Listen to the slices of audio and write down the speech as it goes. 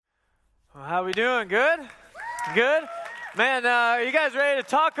Well, how we doing? Good? Good? Man, you guys ready to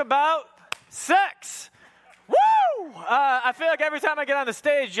talk about sex? Woo! I feel like every time I get on the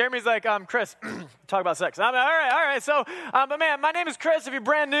stage, Jeremy's like, Chris, talk about sex. I'm like, all right. So, but man, my name is Chris. If you're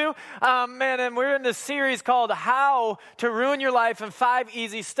brand new, and we're in this series called How to Ruin Your Life in 5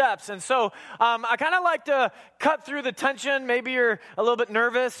 Easy Steps. And so I kind of like to cut through the tension. Maybe you're a little bit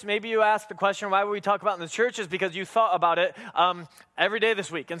nervous. Maybe you asked the question, why would we talk about it in the church? Is because you thought about it every day this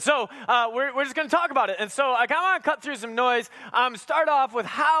week. And so we're just going to talk about it. And so I kind of want to cut through some noise. Start off with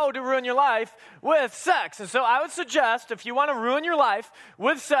how to ruin your life with sex. And so I would suggest, if you want to ruin your life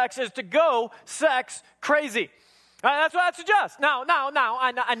with sex, is to go sex crazy. That's what I'd suggest. Now,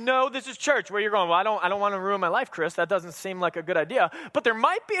 I know this is church where you're going, well, I don't want to ruin my life, Chris. That doesn't seem like a good idea. But there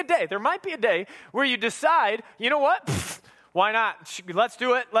might be a day where you decide, you know what? Why not? Let's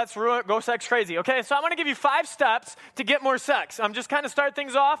do it. Let's ruin it. Go sex crazy. Okay, so I'm going to give you 5 steps to get more sex. Just kind of start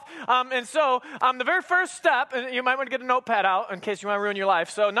things off. And so the very first step, and you might want to get a notepad out in case you want to ruin your life.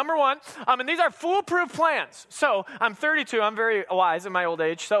 So number 1, and these are foolproof plans. So I'm 32. I'm very wise in my old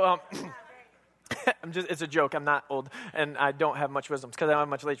age. So it's a joke. I'm not old, and I don't have much wisdom because I don't have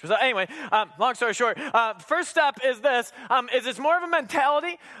much leisure. So anyway, long story short, first step is this, is it's more of a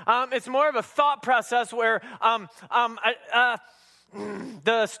mentality. It's more of a thought process where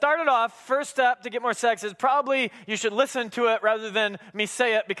the started off first step to get more sex is probably you should listen to it rather than me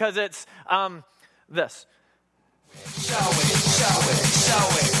say it because it's this. Show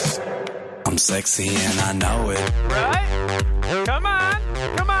it. I'm sexy and I know it. Right? Come on.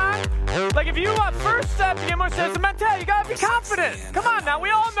 Like if you want first step to get more sex, the mentality, you gotta be confident. Come on now, we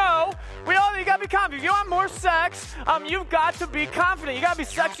all know you gotta be confident. If you want more sex, you've got to be confident. You gotta be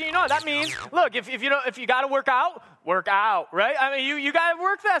sexy, you know. That means, look, if you gotta work out, right? I mean, you gotta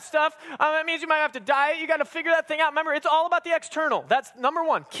work that stuff. That means you might have to diet. You gotta figure that thing out. Remember, it's all about the external. That's number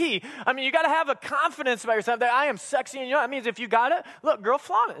 1, key. I mean, you gotta have a confidence about yourself that I am sexy, and you know that means if you got it, look, girl,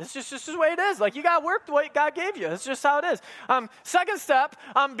 flaunt it. It's just the way it is. Like you gotta work the way God gave you. It's just how it is. Second step,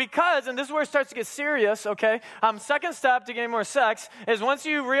 because, and this is where it starts to get serious, okay? Second step to getting more sex is once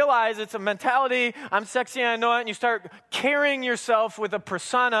you realize it's a mentality, I'm sexy and I know it, and you start carrying yourself with a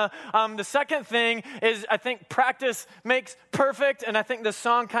persona. The second thing is, I think, practice makes perfect, and I think this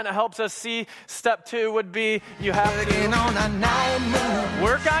song kind of helps us see. Step 2 would be you have to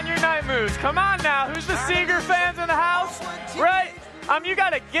work on your night moves. Come on now, who's the Seeger fans in the house? Right? You got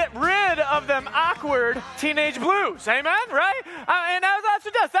to get rid of them awkward teenage blues. Amen? Right? And as I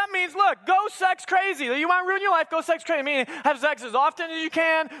suggest, that means, look, go sex crazy. You want to ruin your life, go sex crazy. I mean, have sex as often as you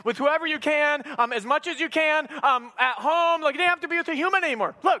can, with whoever you can, as much as you can, at home. Like, you don't have to be with a human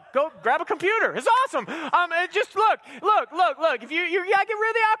anymore. Look, go grab a computer. It's awesome. Just look. If you got to get rid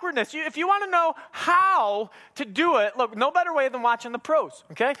of the awkwardness. If you want to know how to do it, look, no better way than watching the pros,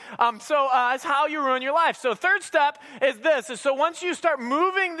 okay? So that's how you ruin your life. So third step is this. So once you start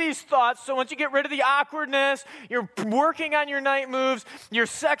moving these thoughts, so once you get rid of the awkwardness, you're working on your night moves, you're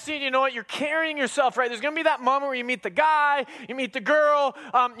sexy, and you know what, you're carrying yourself, right? There's going to be that moment where you meet the guy, you meet the girl,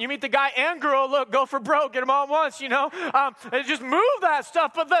 you meet the guy and girl, look, go for broke, get them all at once, you know? And just move that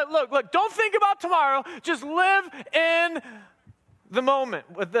stuff, but look, don't think about tomorrow, just live in the moment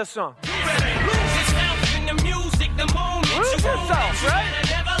with this song. Lose yourself, right?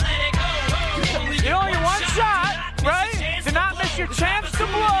 You only one shot, right? To not miss your chance to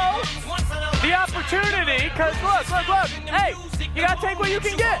blow the opportunity, because look, hey, you got to take what you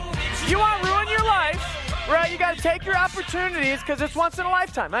can get. You want to ruin your life, right? You got to take your opportunities because it's once in a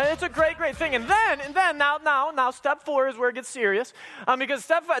lifetime. It's a great thing. And then now, step 4 is where it gets serious, because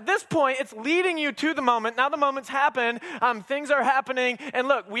at this point, it's leading you to the moment. Now the moment's happened. Things are happening. And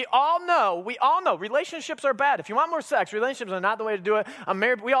look, we all know, relationships are bad. If you want more sex, relationships are not the way to do it.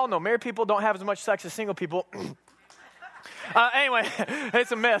 We all know married people don't have as much sex as single people. Anyway,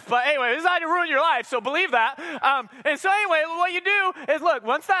 it's a myth. But anyway, this is how to ruin your life, so believe that. And so anyway, what you do is, look,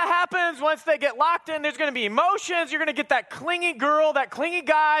 once that happens, once they get locked in, there's going to be emotions. You're going to get that clingy girl, that clingy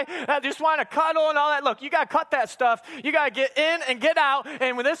guy that just want to cuddle and all that. Look, you got to cut that stuff. You got to get in and get out.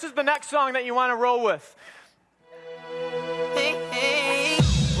 And this is the next song that you want to roll with. Hey.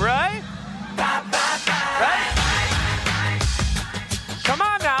 Right? Right? Come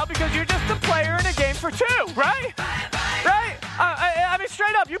on now, because you're just a player in a game for 2, right? Right? I mean,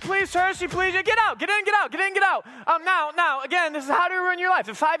 straight up, you please her, she please you. Get out, get in, get out. Now, again, this is how to ruin your life.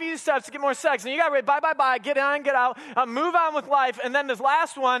 The 5 easy steps to get more sex. And you got to read bye, get in, get out, move on with life. And then this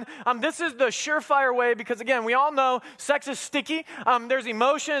last one, this is the surefire way because, again, we all know sex is sticky. There's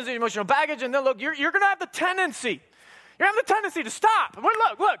emotions, emotional baggage. And then, look, you're going to have the tendency. You're going to have the tendency to stop.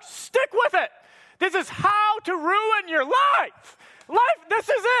 Look, stick with it. This is how to ruin your life. This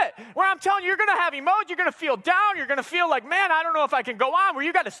is it. Where I'm telling you, you're going to have emotions, you're going to feel down, you're going to feel like, man, I don't know if I can go on, where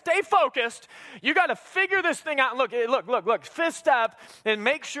you got to stay focused. You got to figure this thing out. And look. Fifth step, and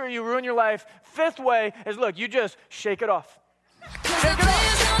make sure you ruin your life. Fifth way is, look, you just shake it off. Shake it off.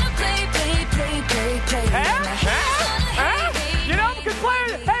 You know, because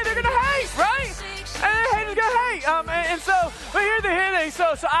players, hey, they're going to hate, right? And haters going to hate. And so, but here's the thing.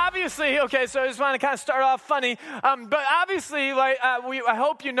 So obviously, okay, so I just want to kind of start off funny. But obviously, like, I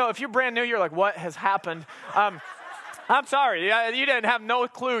hope you know, if you're brand new, you're like, what has happened? I'm sorry, you didn't have no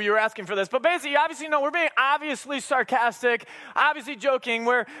clue you were asking for this. But basically, you obviously know we're being obviously sarcastic, obviously joking,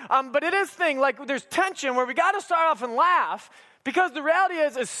 but it is thing, like there's tension where we got to start off and laugh, because the reality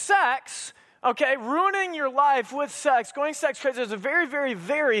is sex, okay, ruining your life with sex, going sex crazy is a very, very,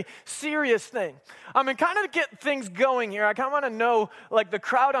 very serious thing. And kind of to get things going here, I kind of want to know, like, the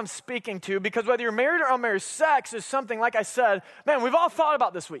crowd I'm speaking to, because whether you're married or unmarried, sex is something, like I said, man, we've all thought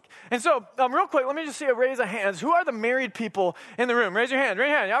about this week. And so, real quick, let me just see a raise of hands. Who are the married people in the room? Raise your hand.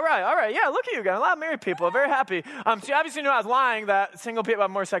 All right. Yeah, look at you guys. A lot of married people. I'm very happy. So you obviously knew I was lying that single people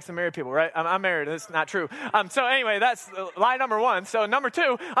have more sex than married people, right? I'm married, and it's not true. So anyway, that's lie number one. So number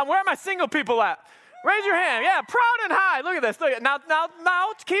two, where are my single people at? Raise your hand. Yeah, proud and high. Look at this. Look at now.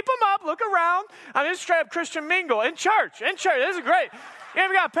 Keep them up. Look around. I'm just straight up Christian mingle in church. This is great. You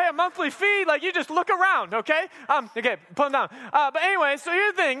ain't got to pay a monthly fee. Like, you just look around. Okay. Okay. Put them down. But anyway, so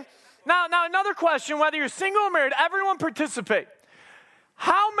here's the thing. Now another question: whether you're single or married, everyone participate.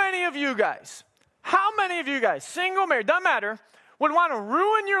 How many of you guys, single, married, doesn't matter, would want to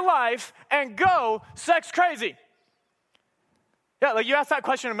ruin your life and go sex crazy? Yeah, like you asked that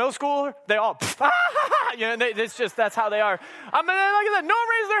question in middle school, they all, that's how they are. Look at that, no one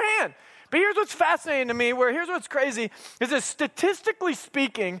raised their hand. But here's what's fascinating to me, here's what's crazy, is that statistically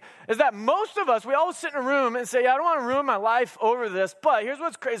speaking, is that most of us, we all sit in a room and say, I don't want to ruin my life over this, but here's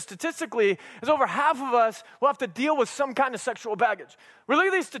what's crazy, statistically, is over half of us will have to deal with some kind of sexual baggage. We look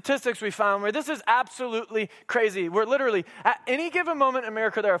at these statistics we found where this is absolutely crazy. We're literally, at any given moment in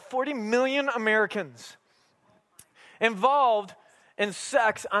America, there are 40 million Americans involved in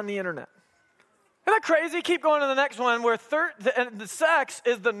sex on the internet. Isn't that crazy? Keep going to the next one, where the sex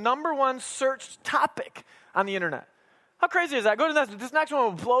is the number one searched topic on the internet. How crazy is that? Go to this next one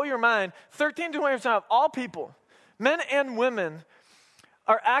will blow your mind. 13 to 20% of all people, men and women,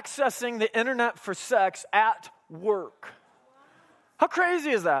 are accessing the internet for sex at work. How crazy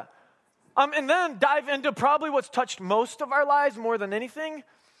is that? And then dive into probably what's touched most of our lives more than anything.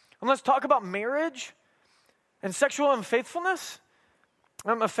 And let's talk about marriage and sexual unfaithfulness.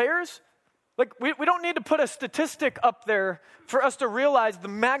 Affairs. Like, we don't need to put a statistic up there for us to realize the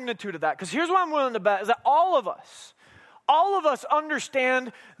magnitude of that. Because here's what I'm willing to bet, is that all of us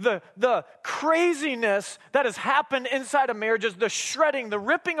understand the craziness that has happened inside of marriages, the shredding, the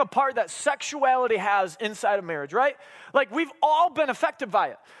ripping apart that sexuality has inside of marriage, right? Like, we've all been affected by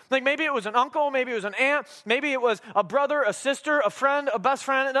it. Like, maybe it was an uncle, maybe it was an aunt, maybe it was a brother, a sister, a friend, a best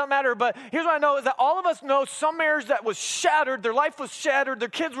friend, it doesn't matter. But here's what I know, is that all of us know some marriage that was shattered, their life was shattered, their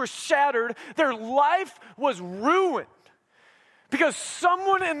kids were shattered, their life was ruined because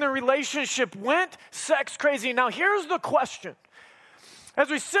someone in the relationship went sex crazy. Now, here's the question. As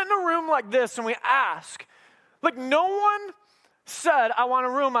we sit in a room like this and we ask, like, no one said, I want to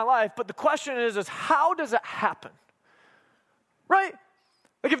ruin my life, but the question is how does it happen? Right?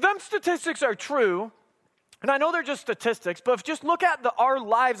 Like, if them statistics are true, and I know they're just statistics, but if just look at our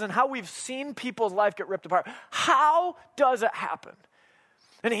lives and how we've seen people's life get ripped apart, how does it happen?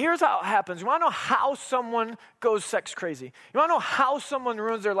 And here's how it happens. You want to know how someone goes sex crazy? You want to know how someone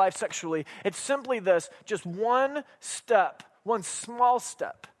ruins their life sexually? It's simply this, just one small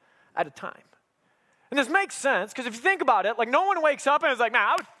step at a time. And this makes sense, because if you think about it, like, no one wakes up and is like, man,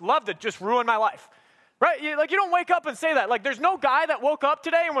 I would love to just ruin my life. Right? You don't wake up and say that. Like, there's no guy that woke up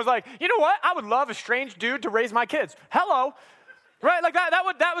today and was like, you know what? I would love a strange dude to raise my kids. Hello. Right? Like, that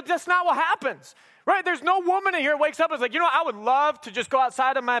would that's not what happens. Right? There's no woman in here wakes up and is like, you know what? I would love to just go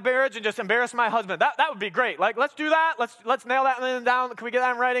outside of my marriage and just embarrass my husband. That would be great. Like, let's do that. Let's nail that down. Can we get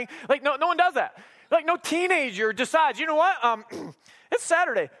that in writing? Like, no one does that. Like, no teenager decides, you know what? It's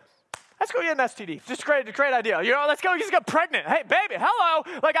Saturday. Let's go get an STD. Just a great idea. You know, let's go just get pregnant. Hey, baby, hello.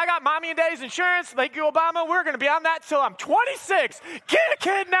 Like, I got mommy and daddy's insurance. Thank you, Obama. We're going to be on that till I'm 26. Get a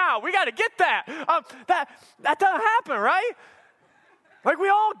kid now. We got to get that. That doesn't happen, right? Like, we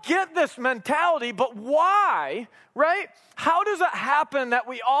all get this mentality, but why, right? How does it happen that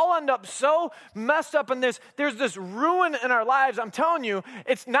we all end up so messed up in this? There's this ruin in our lives. I'm telling you,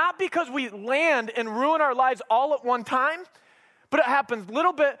 it's not because we land and ruin our lives all at one time, But it happens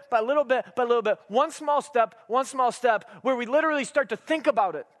little bit by little bit by little bit, one small step, where we literally start to think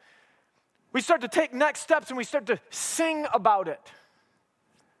about it. We start to take next steps and we start to sing about it.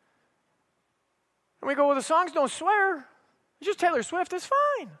 And we go, well, the songs don't swear. It's just Taylor Swift, it's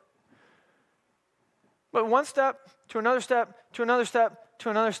fine. But one step to another step, to another step, to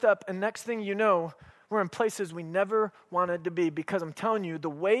another step, and next thing you know, we're in places we never wanted to be, because I'm telling you, the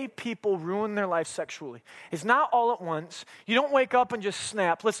way people ruin their life sexually is not all at once. You don't wake up and just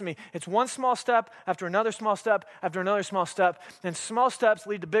snap. Listen to me. It's one small step after another small step after another small step, and small steps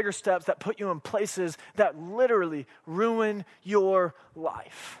lead to bigger steps that put you in places that literally ruin your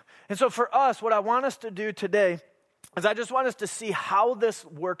life. And so for us, what I want us to do today is I just want us to see how this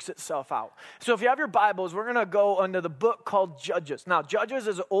works itself out. So if you have your Bibles, we're going to go into the book called Judges. Now, Judges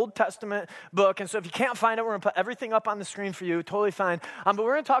is an Old Testament book, and so if you can't find it, we're going to put everything up on the screen for you, totally fine. But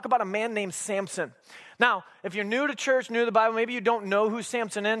we're going to talk about a man named Samson. Now, if you're new to church, new to the Bible, maybe you don't know who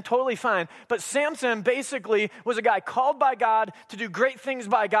Samson is, totally fine. But Samson basically was a guy called by God to do great things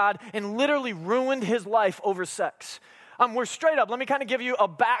by God and literally ruined his life over sex. We're straight up. Let me kind of give you a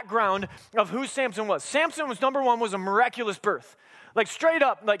background of who Samson was. Samson was, number one, was a miraculous birth. Like straight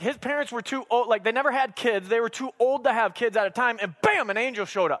up, like his parents were too old, like they never had kids. They were too old to have kids at a time, and bam, an angel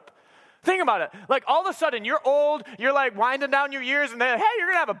showed up. Think about it. Like all of a sudden, you're old, you're like winding down your years, and they're like, hey, you're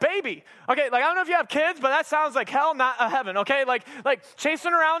going to have a baby. Okay, like I don't know if you have kids, but that sounds like hell, not a heaven, okay? Like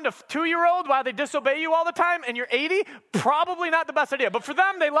chasing around a 2-year-old while they disobey you all the time, and you're 80, probably not the best idea. But for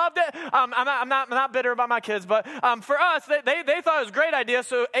them, they loved it. I'm not bitter about my kids, but for us, they thought it was a great idea.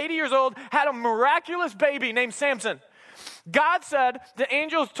 So 80 years old, had a miraculous baby named Samson. God said, the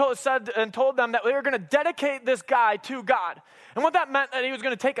angels told them that they were going to dedicate this guy to God. And what that meant, that he was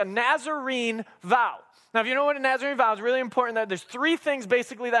going to take a Nazarene vow. Now, if you know what a Nazarene vow is, it's really important that there's 3 things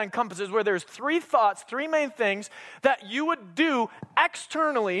basically that encompasses, where there's 3 thoughts, 3 main things that you would do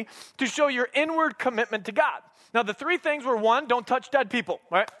externally to show your inward commitment to God. Now, the 3 things were, 1, don't touch dead people,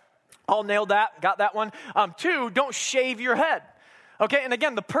 right? All nailed that, got that one. 2, don't shave your head. Okay, and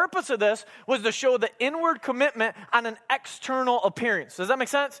again, the purpose of this was to show the inward commitment on an external appearance. Does that make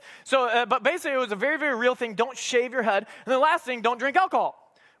sense? So, but basically, it was a very, very real thing. Don't shave your head. And the last thing, don't drink alcohol.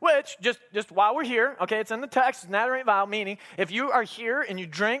 Which, just while we're here, okay, it's in the text, it's Nazarene vow, meaning if you are here and you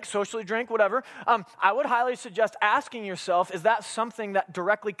drink, socially drink, whatever, I would highly suggest asking yourself, is that something that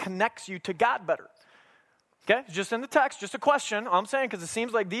directly connects you to God better? Okay, just in the text, just a question. All I'm saying, because it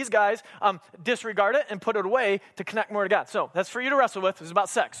seems like these guys disregard it and put it away to connect more to God. So that's for you to wrestle with. It's about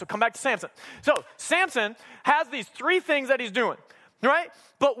sex. So come back to Samson. So Samson has these 3 things that he's doing, right?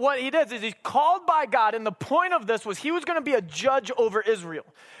 But what he does is he's called by God, and the point of this was he was going to be a judge over Israel,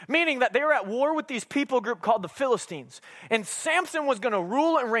 meaning that they were at war with these people group called the Philistines. And Samson was going to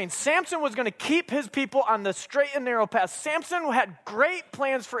rule and reign. Samson was going to keep his people on the straight and narrow path. Samson had great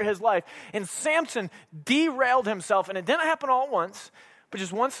plans for his life, and Samson derailed himself, and it didn't happen all at once, but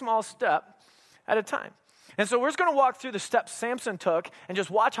just one small step at a time. And so we're just going to walk through the steps Samson took and just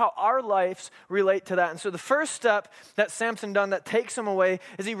watch how our lives relate to that. And so the first step that Samson done that takes him away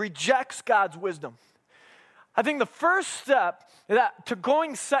is he rejects God's wisdom. I think the first step to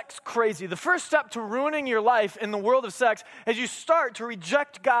going sex crazy, the first step to ruining your life in the world of sex is you start to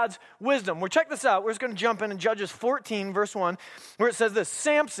reject God's wisdom. Well, check this out. We're just going to jump in Judges 14, verse 1, where it says this: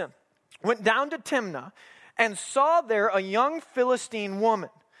 Samson went down to Timnah and saw there a young Philistine woman.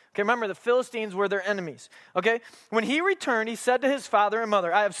 Okay, remember, the Philistines were their enemies. Okay, when he returned, he said to his father and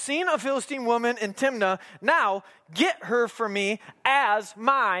mother, I have seen a Philistine woman in Timnah. Now get her for me as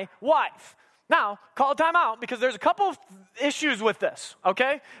my wife. Now, call a time out, because there's a couple of issues with this,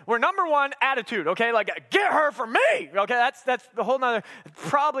 okay? We're number one, attitude, okay? Like, get her for me, okay? That's a whole nother,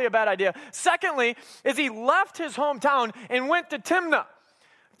 probably a bad idea. Secondly, is he left his hometown and went to Timnah.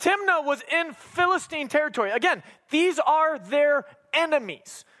 Timnah was in Philistine territory. Again, these are their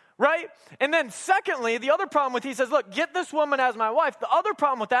enemies. Right? And then secondly, the other problem with, he says, look, get this woman as my wife. The other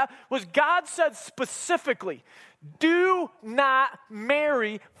problem with that was God said specifically, do not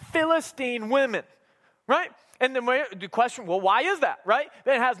marry Philistine women. Right? And then the question, well, why is that? Right?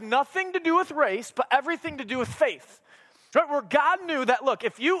 It has nothing to do with race, but everything to do with faith. Right? Where God knew that, look,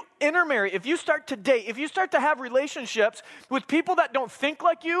 if you intermarry, if you start to date, if you start to have relationships with people that don't think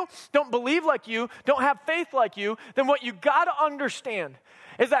like you, don't believe like you, don't have faith like you, then what you got to understand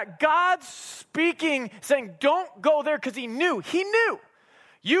is that God's speaking, saying, don't go there, because he knew.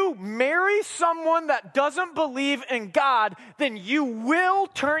 You marry someone that doesn't believe in God, then you will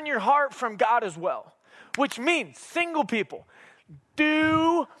turn your heart from God as well. Which means, single people,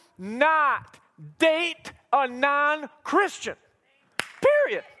 do not date a non-Christian.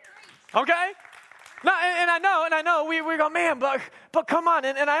 Period. Okay? No, and I know, we go, man, but come on,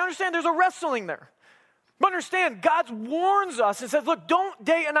 and I understand there's a wrestling there. But understand, God warns us and says, look, don't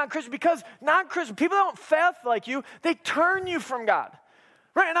date a non-Christian, because non-Christian, people that don't faith like you, they turn you from God.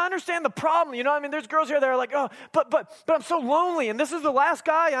 Right, and I understand the problem, you know, I mean, there's girls here that are like, oh, but I'm so lonely, and this is the last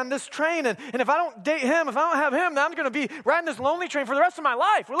guy on this train, and if I don't date him, if I don't have him, then I'm going to be riding this lonely train for the rest of my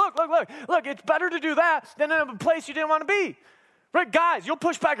life. Well, look, it's better to do that than in a place you didn't want to be. Right, guys, you'll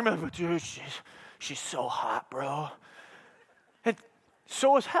push back and be like, but dude, she's so hot, bro. And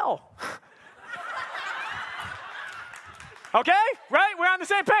so is hell. Okay, right, we're on the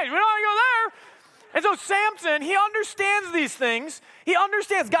same page. We don't want to go there. And so Samson, he understands these things. He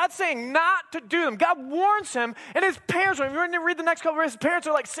understands God's saying not to do them. God warns him, and his parents, when you read the next couple of verses, his parents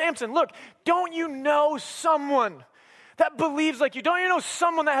are like, Samson, look, don't you know someone that believes like you? Don't you know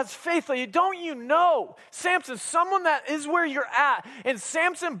someone that has faith like you? Don't you know, Samson, someone that is where you're at? And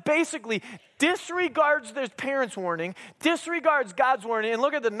Samson basically disregards their parents' warning, disregards God's warning. And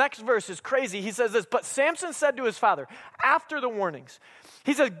look at the next verse, it's crazy. He says this, but Samson said to his father, after the warnings,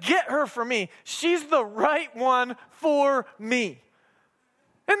 he says, get her for me. She's the right one for me.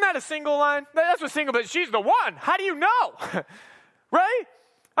 Isn't that a single line? That's what single, but she's the one. How do you know? Right?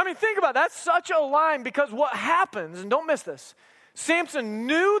 I mean, think about it. That's such a line, because what happens, and don't miss this, Samson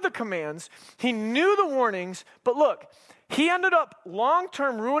knew the commands, he knew the warnings, but look, he ended up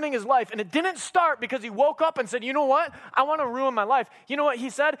long-term ruining his life, and it didn't start because he woke up and said, you know what, I want to ruin my life. You know what he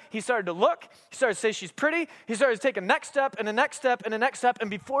said? He started to look, he started to say she's pretty, he started to take a next step, and a next step, and a next step, and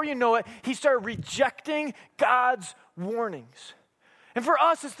before you know it, he started rejecting God's warnings. And for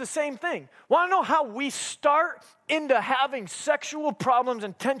us, it's the same thing. Want to know how we start into having sexual problems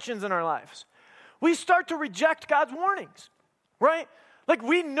and tensions in our lives? We start to reject God's warnings, right? Like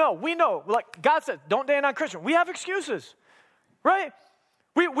we know, like God said, don't date a non-Christian. We have excuses, right?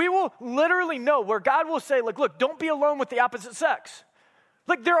 We will literally know where God will say, like, look, don't be alone with the opposite sex.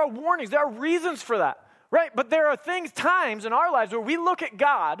 Like there are warnings, there are reasons for that. Right? But there are times in our lives where we look at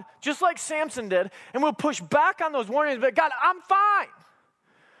God, just like Samson did, and we'll push back on those warnings, but God, I'm fine.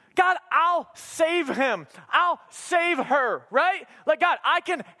 God, I'll save him. I'll save her, right? Like, God, I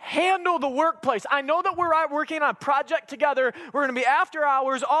can handle the workplace. I know that we're working on a project together. We're going to be after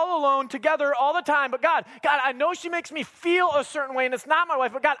hours, all alone, together all the time. But God, I know she makes me feel a certain way, and it's not my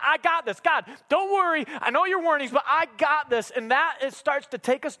wife, but God, I got this. God, don't worry. I know your warnings, but I got this. And that starts to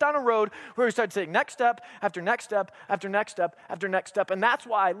take us down a road where we start saying next step after next step after next step after next step. And that's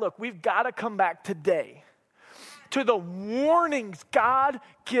why, look, we've got to come back today to the warnings God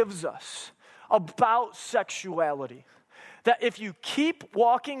gives us about sexuality. That if you keep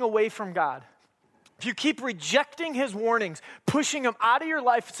walking away from God, if you keep rejecting his warnings, pushing him out of your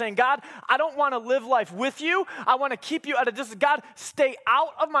life, saying, God, I don't want to live life with you. I want to keep you at a distance. God, stay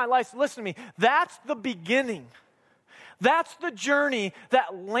out of my life. Listen to me. That's the beginning. That's the journey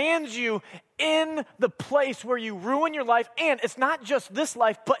that lands you in the place where you ruin your life. And it's not just this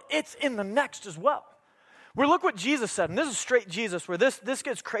life, but it's in the next as well. Where look what Jesus said, and this is straight Jesus, where this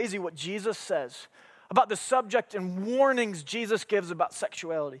gets crazy what Jesus says about the subject and warnings Jesus gives about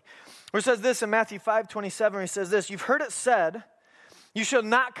sexuality. Where it says this in Matthew 5:27, he says this, you've heard it said, you shall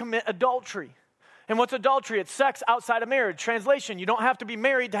not commit adultery. And what's adultery? It's sex outside of marriage. Translation, you don't have to be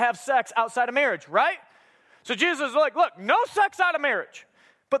married to have sex outside of marriage, right? So Jesus is like, look, no sex out of marriage.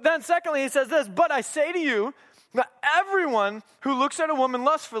 But then secondly, he says this, but I say to you, that everyone who looks at a woman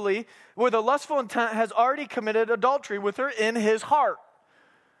lustfully with a lustful intent has already committed adultery with her in his heart.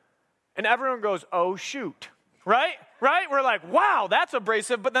 And everyone goes, oh, shoot. Right? We're like, wow, that's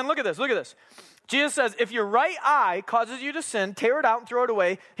abrasive. But then look at this. Jesus says, if your right eye causes you to sin, tear it out and throw it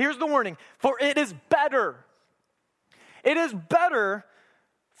away. Here's the warning. For it is better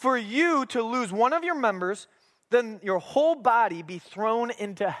for you to lose one of your members than your whole body be thrown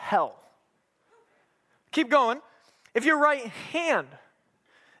into hell. Keep going. If your right hand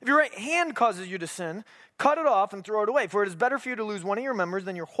causes you to sin, cut it off and throw it away. For it is better for you to lose one of your members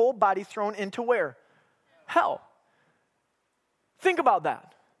than your whole body thrown into where? Hell. Think about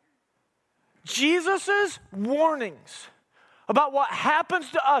that. Jesus' warnings about what happens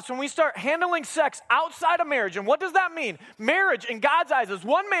to us when we start handling sex outside of marriage. And what does that mean? Marriage in God's eyes is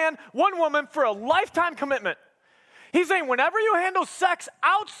one man, one woman for a lifetime commitment. He's saying whenever you handle sex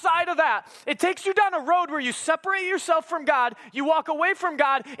outside of that, it takes you down a road where you separate yourself from God, you walk away from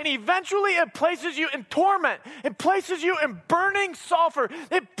God, and eventually it places you in torment. It places you in burning sulfur.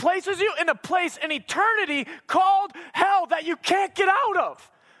 It places you in a place in eternity called hell that you can't get out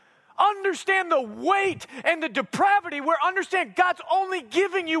of. Understand the weight and the depravity where understand God's only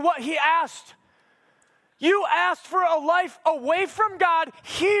giving you what he asked. You asked for a life away from God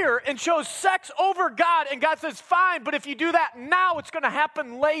here and chose sex over God, and God says, fine, but if you do that now, it's going to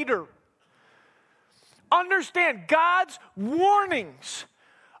happen later. Understand, God's warnings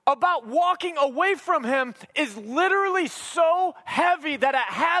about walking away from him is literally so heavy that it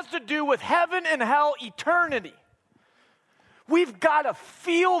has to do with heaven and hell eternity. We've got to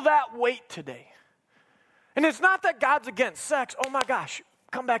feel that weight today. And it's not that God's against sex. Oh my gosh,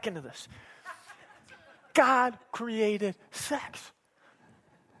 come back into this. God created sex.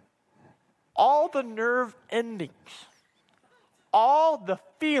 All the nerve endings, all the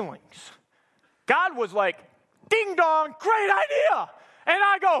feelings. God was like, ding dong, great idea. And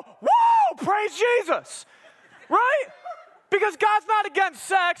I go, whoa, praise Jesus, right? Because God's not against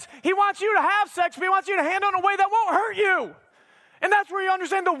sex. He wants you to have sex, but he wants you to handle it in a way that won't hurt you. And that's where you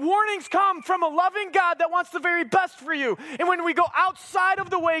understand the warnings come from a loving God that wants the very best for you. And when we go outside of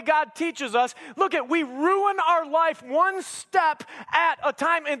the way God teaches us, we ruin our life one step at a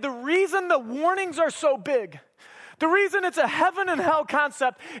time. And the reason the warnings are so big, the reason it's a heaven and hell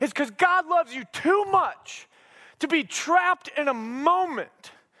concept is because God loves you too much to be trapped in a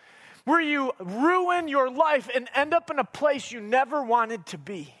moment where you ruin your life and end up in a place you never wanted to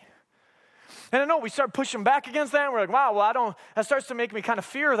be. And I know we start pushing back against that, and we're like, wow, well, that starts to make me kind of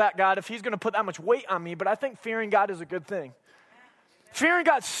fear that God if he's going to put that much weight on me, but I think fearing God is a good thing. Fearing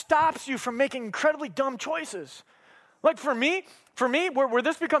God stops you from making incredibly dumb choices. Like for me, where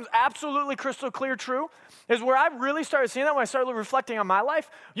this becomes absolutely crystal clear true, is where I really started seeing that when I started reflecting on my life.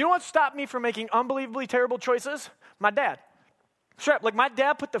 You know what stopped me from making unbelievably terrible choices? My dad. Sure, like my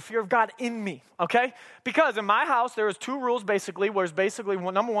dad put the fear of God in me, okay? Because in my house, there was two rules basically,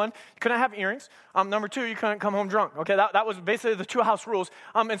 number one, you couldn't have earrings. Number two, you couldn't come home drunk, okay? That was basically the two house rules.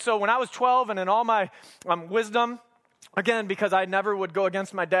 And so when I was 12 and in all my wisdom, again, because I never would go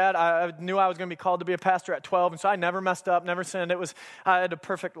against my dad, I knew I was going to be called to be a pastor at 12, and so I never messed up, never sinned. I had a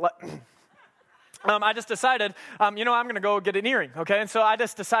perfect... I just decided, I'm going to go get an earring, okay? And so I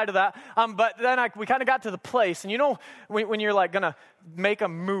just decided that. But then we kind of got to the place, and when you're like going to make a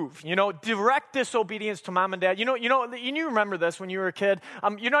move, direct disobedience to mom and dad. You remember this when you were a kid.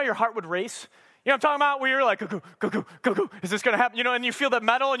 Your heart would race. You know what I'm talking about? Where you're like, go. Is this going to happen? And you feel the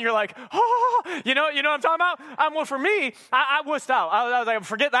metal and you're like, oh, you know what I'm talking about? Well, for me, I wussed out. I was like,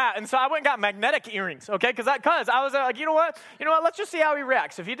 forget that. And so I went and got magnetic earrings, okay? Because I was like, you know what? Let's just see how he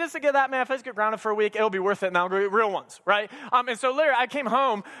reacts. If he just get that, man, if I just get grounded for a week, it'll be worth it. And I'll get real ones, right? And so literally I came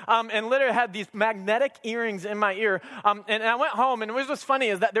home and literally had these magnetic earrings in my ear. And I went home, and it was what's funny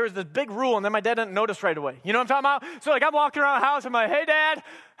is that there was this big rule, and then my dad didn't notice right away. You know what I'm talking about? So like I'm walking around the house, I'm like, hey, Dad,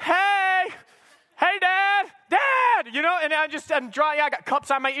 hey, Dad, and I'm drawing, I got cups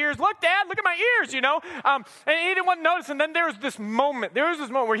on my ears. Look, Dad, look at my ears, and he didn't want to notice. And then there was this moment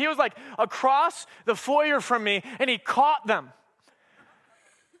where he was like across the foyer from me, and he caught them.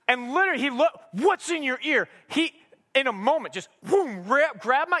 And literally, he looked, what's in your ear? He, in a moment, just boom,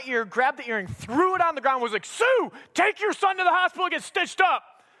 grabbed my ear, grabbed the earring, threw it on the ground, was like, Sue, take your son to the hospital and get stitched up.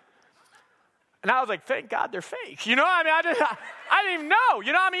 And I was like, thank God they're fake. I didn't even know.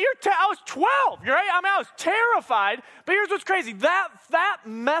 I was 12, right? I was terrified. But here's what's crazy. That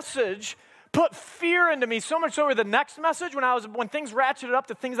message put fear into me so much so over the next message when things ratcheted up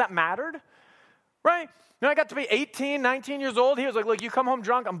to things that mattered, right? I got to be 18, 19 years old. He was like, look, you come home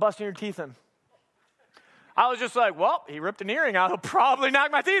drunk, I'm busting your teeth in. I was just like, well, he ripped an earring out. He'll probably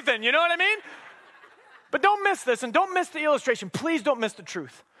knock my teeth in. You know what I mean? But don't miss this, and don't miss the illustration. Please don't miss the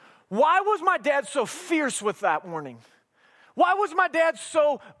truth. Why was my dad so fierce with that warning? Why was my dad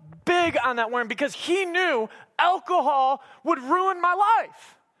so big on that warning? Because he knew alcohol would ruin my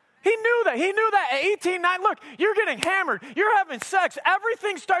life. He knew that. He knew that at 18, 9, look, you're getting hammered. You're having sex.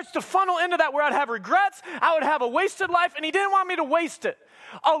 Everything starts to funnel into that where I'd have regrets. I would have a wasted life, and he didn't want me to waste it.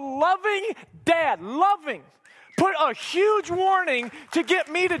 A loving dad, put a huge warning to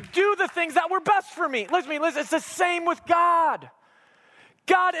get me to do the things that were best for me. Listen, it's the same with God.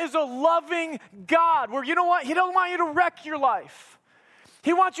 God is a loving God where, you know what? He doesn't want you to wreck your life.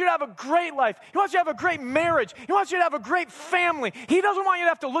 He wants you to have a great life. He wants you to have a great marriage. He wants you to have a great family. He doesn't want you to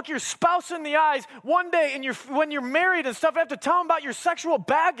have to look your spouse in the eyes one day and when you're married and stuff, you have to tell him about your sexual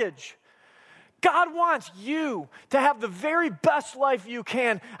baggage. God wants you to have the very best life you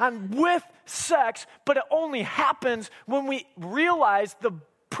can and with sex, but it only happens when we realize the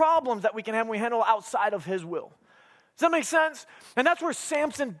problems that we can have when we handle outside of his will. Does that make sense? And that's where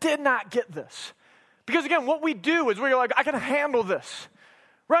Samson did not get this. Because again, what we do is we're like, I can handle this,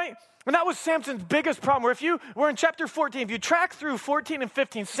 right? And that was Samson's biggest problem. We're in chapter 14. If you track through 14 and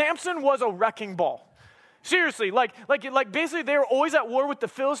 15, Samson was a wrecking ball. Seriously, like basically they were always at war with the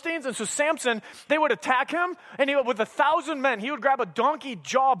Philistines, and so Samson, they would attack him, and with 1,000 men, he would grab a donkey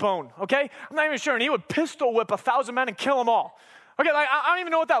jawbone, okay? I'm not even sure, and he would pistol whip 1,000 men and kill them all. Okay, like I don't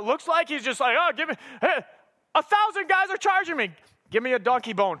even know what that looks like. He's just like, oh, give me, hey, 1,000 guys are charging me. Give me a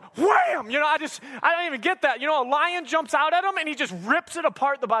donkey bone. Wham! I don't even get that. A lion jumps out at him, and he just rips it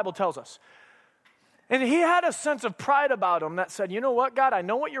apart, the Bible tells us. And he had a sense of pride about him that said, you know what, God, I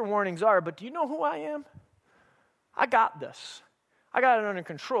know what your warnings are, but do you know who I am? I got this. I got it under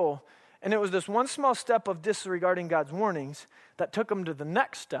control. And it was this one small step of disregarding God's warnings that took him to the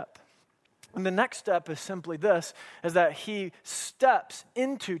next step. And the next step is simply this, is that he steps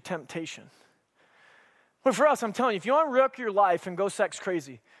into temptation. But for us, I'm telling you, if you want to wreck your life and go sex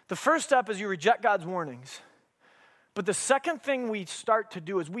crazy, the first step is you reject God's warnings. But the second thing we start to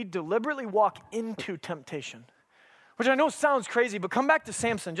do is we deliberately walk into temptation, which I know sounds crazy, but come back to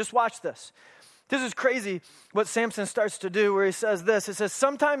Samson. Just watch this. This is crazy what Samson starts to do, where he says this. It says,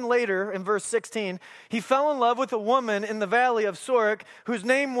 sometime later in verse 16, he fell in love with a woman in the valley of Sorek whose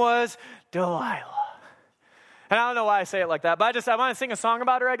name was Delilah. And I don't know why I say it like that, but I want to sing a song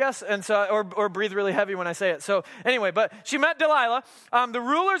about her, I guess, and so or breathe really heavy when I say it. So anyway, but she met Delilah. The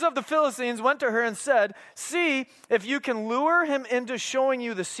rulers of the Philistines went to her and said, see if you can lure him into showing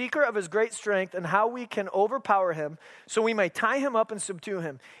you the secret of his great strength and how we can overpower him so we may tie him up and subdue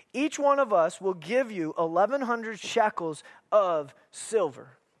him. Each one of us will give you 1,100 shekels of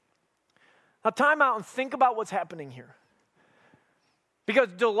silver. Now time out and think about what's happening here. Because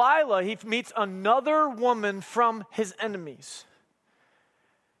Delilah, he meets another woman from his enemies.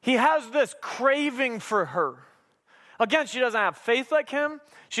 He has this craving for her. Again, she doesn't have faith like him.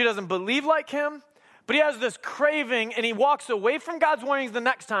 She doesn't believe like him. But he has this craving, and he walks away from God's warnings the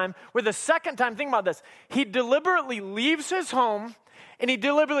next time, where the second time, think about this, he deliberately leaves his home, and he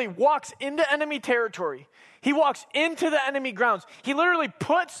deliberately walks into enemy territory. He walks into the enemy grounds. He literally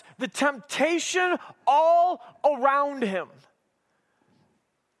puts the temptation all around him.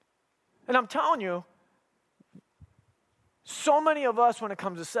 And I'm telling you, so many of us, when it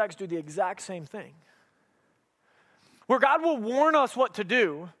comes to sex, do the exact same thing. Where God will warn us what to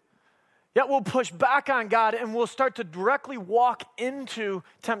do, yet we'll push back on God and we'll start to directly walk into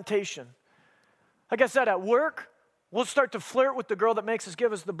temptation. Like I said, at work, we'll start to flirt with the girl that makes us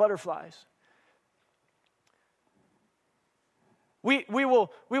give us the butterflies. We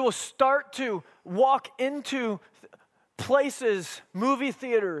will start to walk into places, movie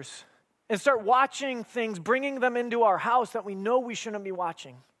theaters, and start watching things, bringing them into our house that we know we shouldn't be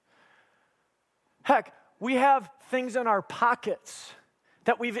watching. Heck, we have things in our pockets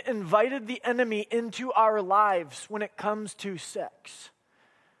that we've invited the enemy into our lives when it comes to sex.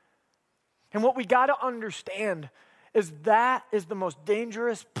 And what we got to understand is that is the most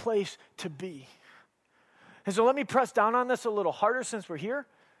dangerous place to be. And so let me press down on this a little harder since we're here.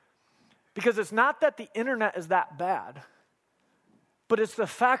 Because it's not that the internet is that bad. But it's the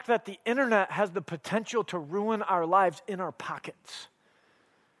fact that the internet has the potential to ruin our lives in our pockets.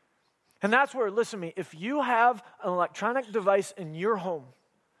 And that's where, listen to me, if you have an electronic device in your home,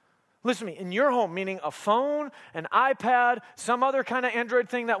 listen to me, in your home, meaning a phone, an iPad, some other kind of Android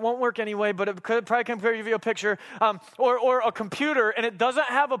thing that won't work anyway, but it could probably give you a picture, or a computer, and it doesn't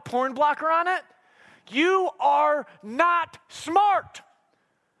have a porn blocker on it, you are not smart.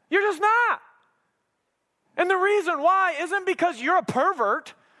 You're just not. And the reason why isn't because you're a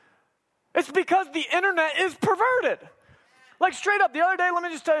pervert. It's because the internet is perverted. Like straight up, the other day, let me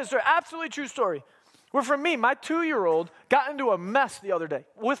just tell you a story. Absolutely true story. Where for me, my 2-year-old got into a mess the other day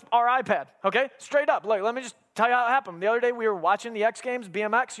with our iPad, okay? Straight up. Like, let me just tell you how it happened. The other day, we were watching the X Games,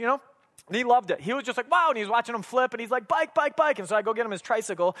 BMX, and he loved it. He was just like, wow, and he's watching him flip, and he's like, bike, bike, bike. And so I go get him his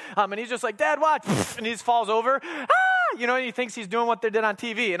tricycle, and he's just like, Dad, watch. And he just falls over. And he thinks he's doing what they did on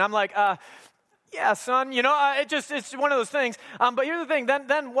TV. And I'm like, yeah, son, it's one of those things. But here's the thing.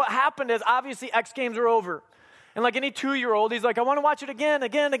 Then what happened is obviously X Games are over. And like any 2-year-old, he's like, I want to watch it again.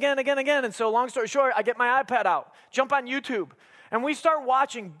 And so long story short, I get my iPad out, jump on YouTube, and we start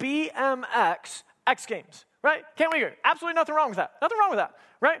watching BMX X Games, right? Can't we hear? Absolutely nothing wrong with that. Nothing wrong with that,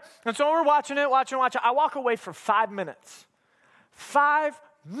 right? And so we're watching it. I walk away for 5 minutes. 5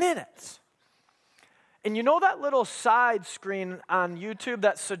 minutes. And you know that little side screen on YouTube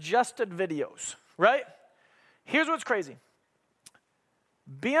that suggested videos, right? Here's what's crazy.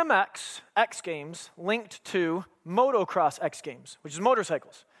 BMX X Games linked to Motocross X Games, which is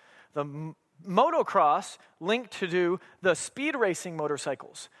motorcycles. The motocross linked to do the speed racing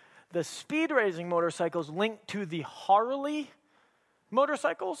motorcycles. The speed racing motorcycles linked to the Harley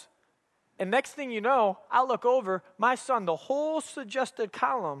motorcycles. And next thing you know, I look over, my son, the whole suggested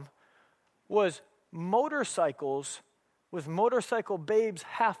column was motorcycles with motorcycle babes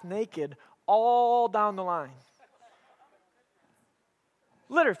half naked all down the line.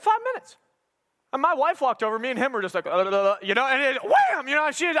 Literally, 5 minutes. And my wife walked over, me and him were just like, and it, wham,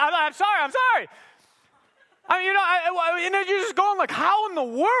 I'm sorry. And then you're just going like, how in the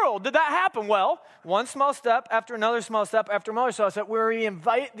world did that happen? Well, one small step after another small step after another small step, where we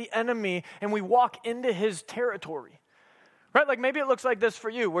invite the enemy and we walk into his territory. Right? Like maybe it looks like this for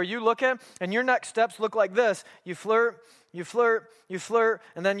you, where you look at, and your next steps look like this. You flirt,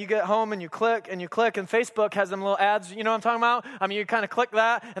 and then you get home and you click, and Facebook has them little ads, you know what I'm talking about? I mean, you kind of click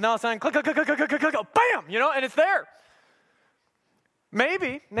that, and then all of a sudden, click, bam, and it's there.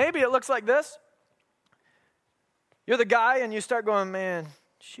 Maybe it looks like this. You're the guy, and you start going, man,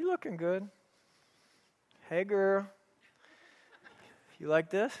 she looking good. Hey, girl, you like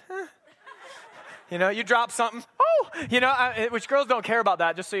this? Huh? You drop something. Which girls don't care about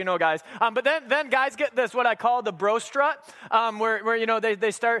that, just so you know, guys. But then guys get this, what I call the bro strut, where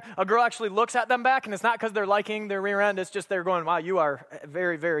they start, a girl actually looks at them back, and it's not because they're liking their rear end, it's just they're going, wow, you are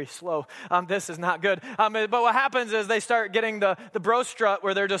very, very slow. This is not good. But what happens is they start getting the bro strut,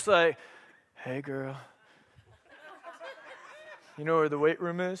 where they're just like, hey, girl. You know where the weight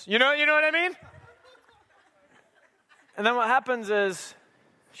room is? You know what I mean? And then what happens is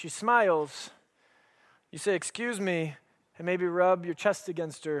she smiles. You say, excuse me, and maybe rub your chest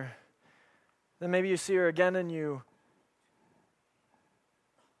against her. Then maybe you see her again and you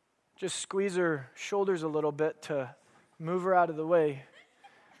just squeeze her shoulders a little bit to move her out of the way.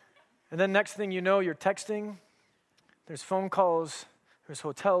 And then next thing you know, you're texting, there's phone calls, there's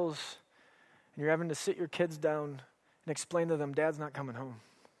hotels, and you're having to sit your kids down and explain to them, Dad's not coming home.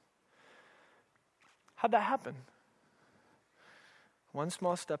 How'd that happen? One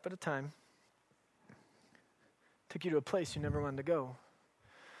small step at a time. Took you to a place you never wanted to go.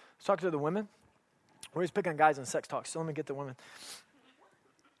 Let's talk to the women. We're always picking on guys in sex talk, so let me get the women.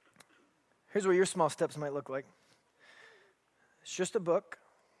 Here's what your small steps might look like. It's just a book.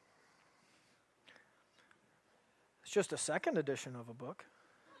 It's just a second edition of a book.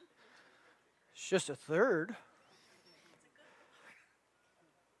 It's just a third.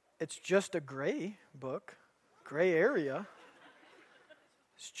 It's just a gray book, gray area.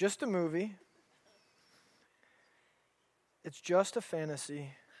 It's just a movie. It's just a fantasy.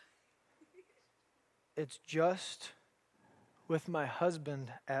 It's just with my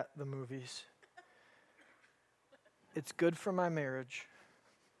husband at the movies. It's good for my marriage.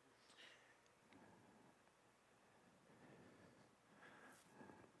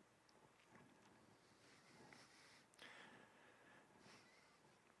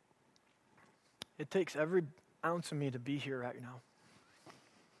 It takes every ounce of me to be here right now.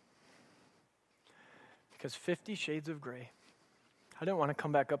 Because 50 Shades of Grey, I didn't want to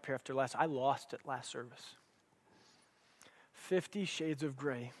come back up here after I lost it last service. 50 Shades of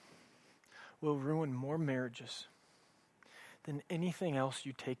Grey will ruin more marriages than anything else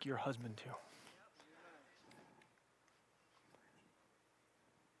you take your husband to.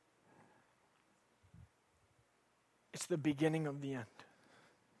 It's the beginning of the end.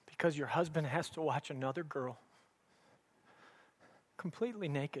 Because your husband has to watch another girl completely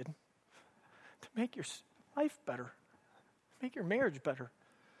naked to make your life better, make your marriage better.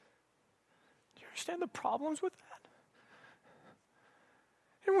 Do you understand the problems with that?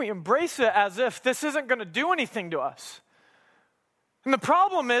 And we embrace it as if this isn't going to do anything to us. And the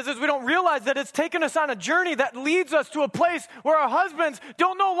problem is we don't realize that it's taken us on a journey that leads us to a place where our husbands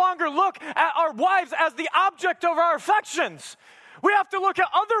don't no longer look at our wives as the object of our affections. We have to look at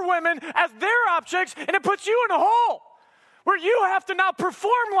other women as their objects, and it puts you in a hole where you have to now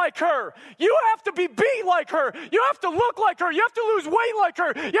perform like her. You have to be beat like her. You have to look like her. You have to lose weight like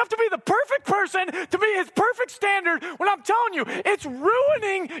her. You have to be the perfect person to be his perfect standard. When I'm telling you, it's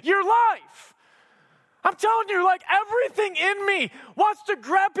ruining your life. I'm telling you, like everything in me wants to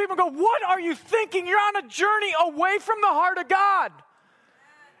grab people and go, what are you thinking? You're on a journey away from the heart of God.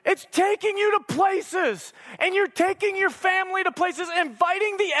 It's taking you to places, and you're taking your family to places,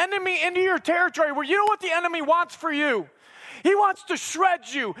 inviting the enemy into your territory where you know what the enemy wants for you. He wants to shred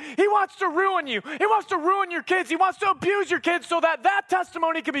you. He wants to ruin you. He wants to ruin your kids. He wants to abuse your kids so that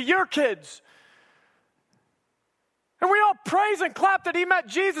testimony can be your kids. And we all praise and clap that he met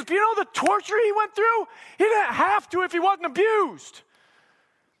Jesus. But you know the torture he went through? He didn't have to if he wasn't abused.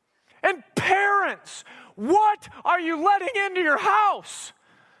 And parents, what are you letting into your house?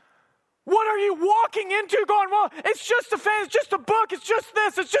 What are you walking into going, well, it's just a fan, it's just a book, it's just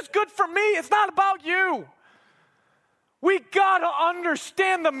this, it's just good for me, it's not about you. We got to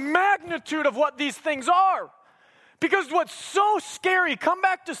understand the magnitude of what these things are. Because what's so scary, come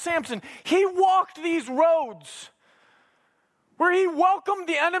back to Samson, he walked these roads where he welcomed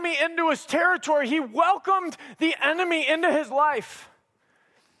the enemy into his territory. He welcomed the enemy into his life.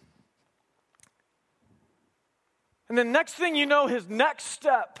 And the next thing you know, his next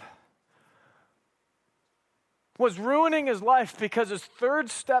step was ruining his life, because his third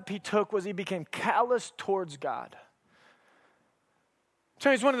step he took was he became callous towards God.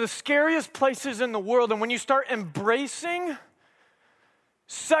 So it's one of the scariest places in the world. And when you start embracing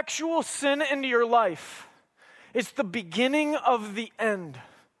sexual sin into your life, it's the beginning of the end,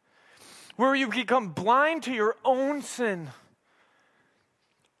 where you become blind to your own sin.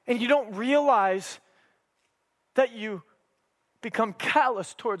 And you don't realize that you become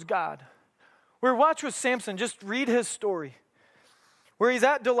callous towards God. Where watch with Samson, just read his story. Where he's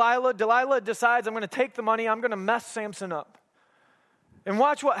at Delilah, Delilah decides, I'm going to take the money, I'm going to mess Samson up. And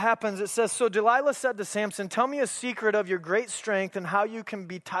watch what happens. It says, so Delilah said to Samson, tell me a secret of your great strength and how you can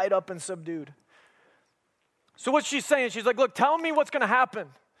be tied up and subdued. So what's she saying? She's like, look, tell me what's going to happen.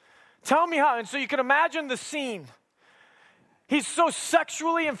 Tell me how. And so you can imagine the scene. He's so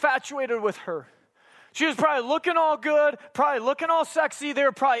sexually infatuated with her. She was probably looking all good, probably looking all sexy. They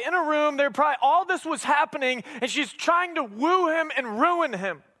were probably in a room. They were probably, all this was happening, and she's trying to woo him and ruin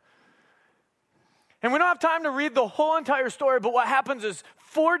him. And we don't have time to read the whole entire story, but what happens is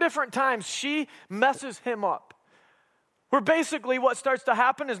 4 different times she messes him up. Where basically what starts to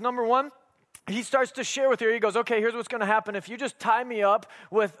happen is, number 1, he starts to share with her. He goes, okay, here's what's going to happen. If you just tie me up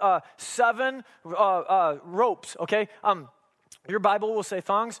with 7 ropes, okay? Your Bible will say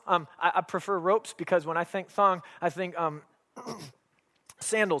thongs. I prefer ropes, because when I think thong, I think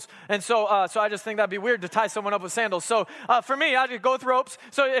sandals. And so I just think that'd be weird to tie someone up with sandals. So for me, I just go with ropes.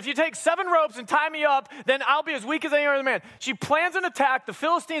 So if you take 7 ropes and tie me up, then I'll be as weak as any other man. She plans an attack. The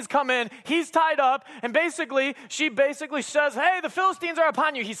Philistines come in. He's tied up. And she basically says, hey, the Philistines are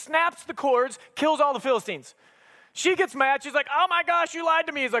upon you. He snaps the cords, kills all the Philistines. She gets mad. She's like, oh my gosh, you lied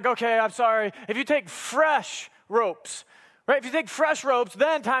to me. He's like, okay, I'm sorry. If you take fresh ropes, right? If you take fresh ropes,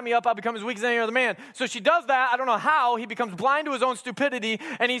 then tie me up, I'll become as weak as any other man. So she does that. I don't know how. He becomes blind to his own stupidity,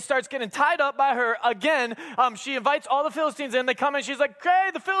 and he starts getting tied up by her again. She invites all the Philistines in. They come in. She's like, hey,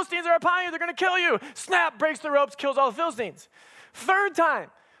 the Philistines are upon you. They're going to kill you. Snap, breaks the ropes, kills all the Philistines. 3rd time,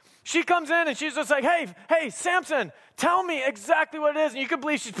 she comes in, and she's just like, hey, Samson, tell me exactly what it is. And you can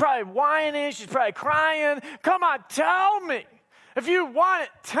believe she's probably whining. She's probably crying. Come on, tell me. If you want it,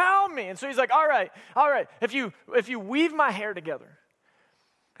 tell me. And so he's like, all right. If you weave my hair together.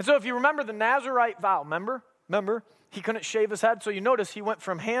 And so if you remember the Nazirite vow, remember, he couldn't shave his head. So you notice he went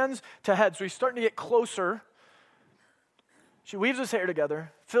from hands to head. So he's starting to get closer. She weaves his hair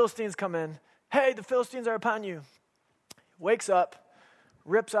together. Philistines come in. Hey, the Philistines are upon you. Wakes up,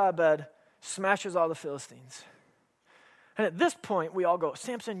 rips out of bed, smashes all the Philistines. And at this point, we all go,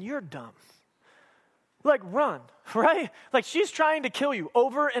 Samson, you're dumb. Like, run, right? Like, she's trying to kill you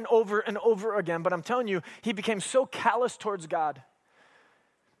over and over and over again. But I'm telling you, he became so callous towards God.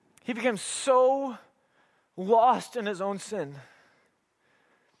 He became so lost in his own sin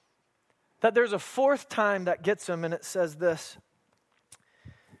that there's a 4th time that gets him, and it says this.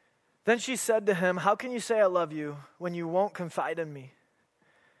 Then she said to him, how can you say I love you when you won't confide in me?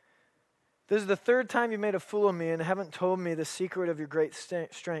 This is the 3rd time you made a fool of me and haven't told me the secret of your great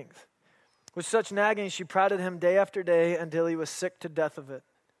strength. With such nagging, she prodded him day after day until he was sick to death of it.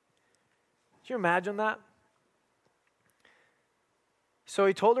 Can you imagine that? So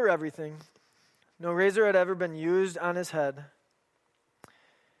he told her everything. No razor had ever been used on his head,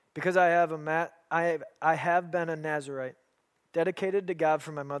 because I have been a Nazirite, dedicated to God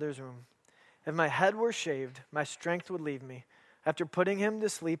from my mother's womb. If my head were shaved, my strength would leave me. After putting him to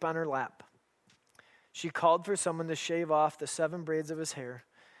sleep on her lap, she called for someone to shave off the 7 braids of his hair,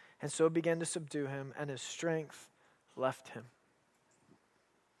 and so began to subdue him, and his strength left him.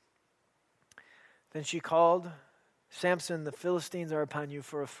 Then she called, Samson, the Philistines are upon you,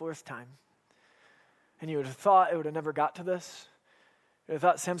 for a 4th time. And you would have thought it would have never got to this. You would have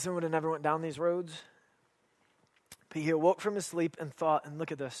thought Samson would have never went down these roads. But he awoke from his sleep and thought, and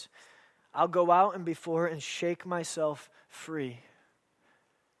look at this, I'll go out and before and shake myself free.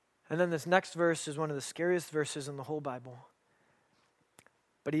 And then this next verse is one of the scariest verses in the whole Bible.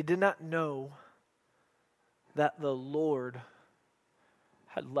 But he did not know that the Lord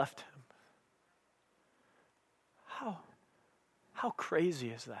had left him. How crazy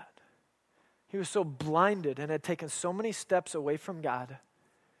is that? He was so blinded and had taken so many steps away from God.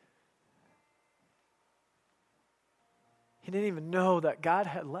 He didn't even know that God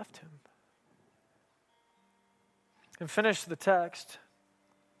had left him. And finish the text.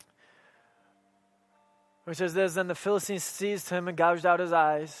 Where it says this, then the Philistines seized him and gouged out his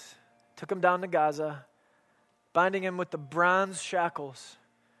eyes, took him down to Gaza, binding him with the bronze shackles.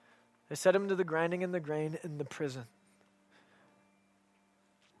 They set him to the grinding and the grain in the prison.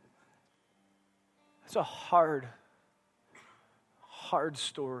 It's a hard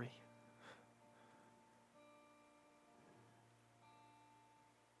story.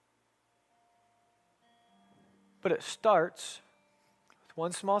 But it starts with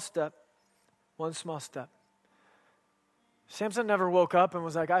one small step, one small step. Samson never woke up and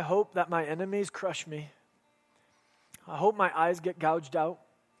was like, I hope that my enemies crush me. I hope my eyes get gouged out.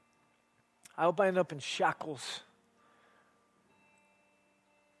 I hope I end up in shackles,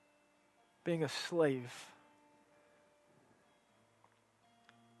 being a slave.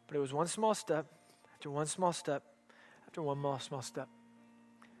 But it was one small step, after one small step, after one more small step.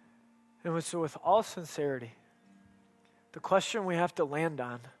 And so with all sincerity, the question we have to land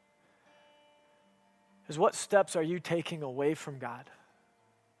on is, what steps are you taking away from God?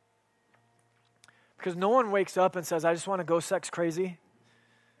 Because no one wakes up and says, I just want to go sex crazy.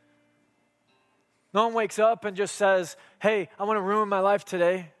 No one wakes up and just says, hey, I want to ruin my life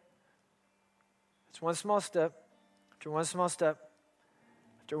today. It's one small step, after one small step,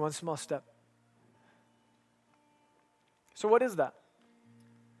 after one small step. So what is that?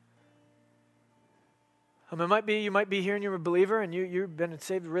 It might be, you might be here and you're a believer and you've been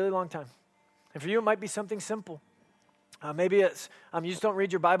saved a really long time. And for you, it might be something simple. Maybe it's, you just don't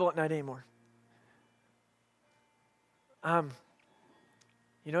read your Bible at night anymore. You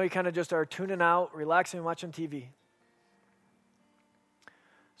kind of just are tuning out, relaxing, and watching TV.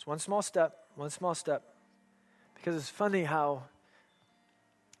 It's one small step, one small step. Because it's funny how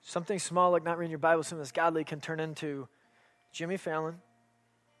something small like not reading your Bible, something that's godly, can turn into Jimmy Fallon,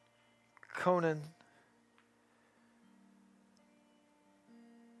 Conan,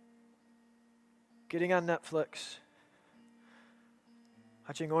 getting on Netflix,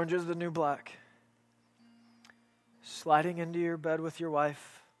 watching Orange is the New Black, sliding into your bed with your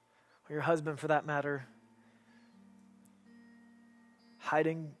wife, or your husband for that matter,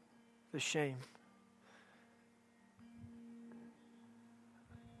 hiding the shame.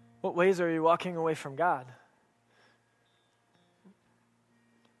 What ways are you walking away from God?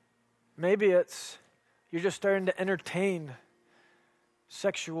 Maybe it's you're just starting to entertain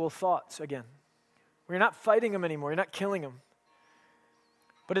sexual thoughts again. Where you're not fighting them anymore, you're not killing them.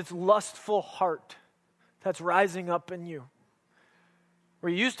 But it's lustful heart that's rising up in you.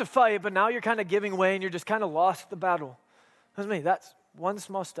 Where you used to fight, but now you're kind of giving way and you're just kind of lost the battle. That's me. That's one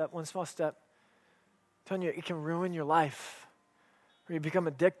small step, one small step. I'm telling you, it can ruin your life. Where you become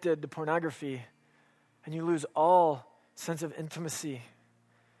addicted to pornography and you lose all sense of intimacy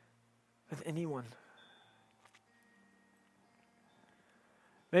with anyone.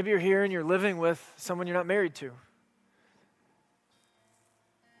 Maybe you're here and you're living with someone you're not married to.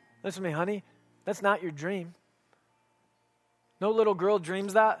 Listen to me, honey. That's not your dream. No little girl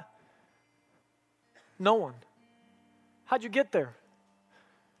dreams that. No one. How'd you get there?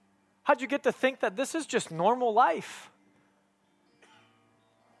 How'd you get to think that this is just normal life?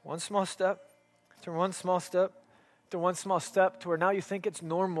 One small step to one small step to one small step to where now you think it's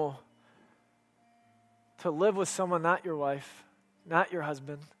normal to live with someone not your wife, not your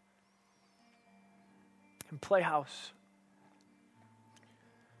husband, and play house.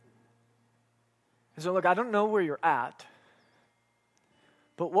 And so look, I don't know where you're at,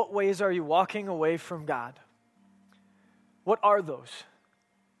 but what ways are you walking away from God? What are those?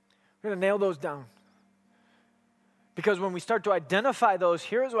 We're going to nail those down. Because when we start to identify those,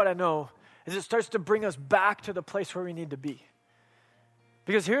 here's what I know, is it starts to bring us back to the place where we need to be.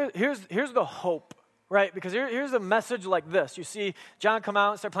 Because here's the hope. Right? Because here's a message like this. You see John come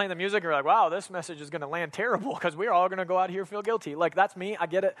out and start playing the music, and you're like, wow, this message is going to land terrible because we're all going to go out here feel guilty. Like, that's me. I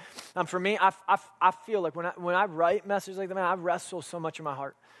get it. For me, I feel like when I write messages like that, man, I wrestle so much in my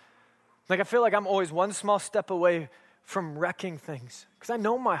heart. Like, I feel like I'm always one small step away from wrecking things because I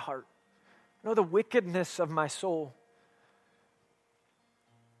know my heart. I know the wickedness of my soul.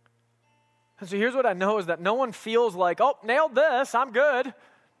 And so here's what I know is that no one feels like, oh, nailed this, I'm good.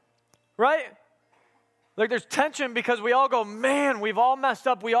 Right? Like there's tension because we all go, man, we've all messed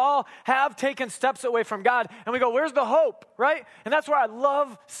up. We all have taken steps away from God. And we go, where's the hope, right? And that's where I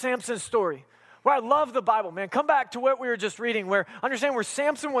love Samson's story, where I love the Bible, man. Come back to what we were just reading, where understand where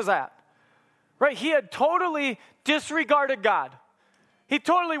Samson was at, right? He had totally disregarded God. He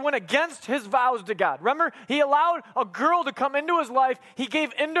totally went against his vows to God. Remember, he allowed a girl to come into his life. He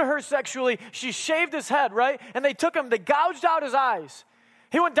gave into her sexually. She shaved his head, right? And they took him, they gouged out his eyes.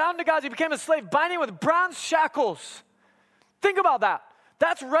 He went down to Gaza. He became a slave, binding with bronze shackles. Think about that.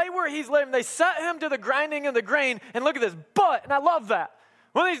 That's right where he's living. They set him to the grinding of the grain, and look at this, but, and I love that.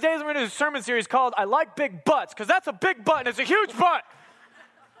 One of these days I'm going to do a sermon series called I Like Big Butts, because that's a big butt, and it's a huge butt.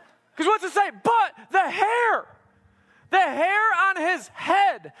 Because what's it say? But the hair on his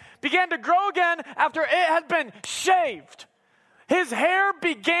head began to grow again after it had been shaved. His hair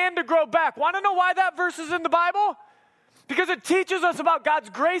began to grow back. Want to know why that verse is in the Bible? Because it teaches us about God's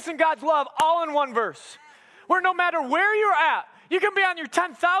grace and God's love all in one verse. Where no matter where you're at, you can be on your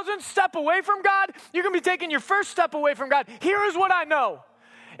 10,000th step away from God. You can be taking your first step away from God. Here is what I know,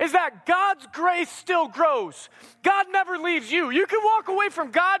 is that God's grace still grows. God never leaves you. You can walk away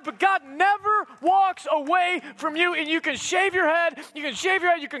from God, but God never walks away from you. And you can shave your head. You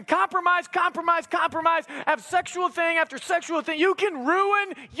can compromise, have sexual thing after sexual thing. You can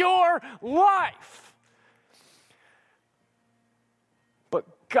ruin your life. But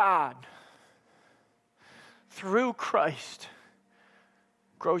God, through Christ,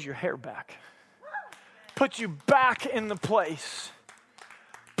 grows your hair back. Puts you back in the place.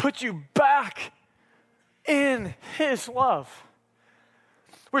 Put you back in his love.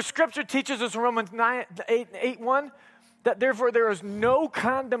 Where scripture teaches us in Romans 8:1 that therefore there is no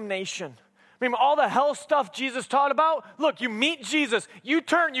condemnation. I mean, all the hell stuff Jesus taught about, look, you meet Jesus, you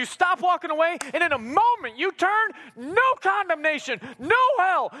turn, you stop walking away, and in a moment you turn, no condemnation, no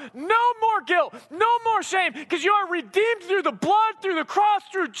hell, no more guilt, no more shame, because you are redeemed through the blood, through the cross,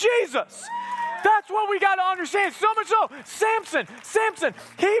 through Jesus. That's what we got to understand. So much so, Samson,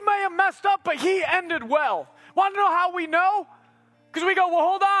 he may have messed up, but he ended well. Want to know how we know? Because we go,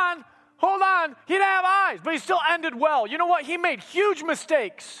 well, hold on. He didn't have eyes, but he still ended well. You know what? He made huge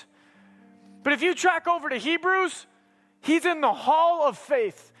mistakes. But if you track over to Hebrews, he's in the hall of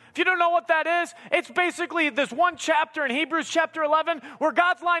faith. If you don't know what that is, it's basically this one chapter in Hebrews chapter 11 where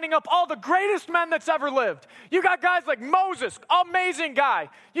God's lining up all the greatest men that's ever lived. You got guys like Moses, amazing guy.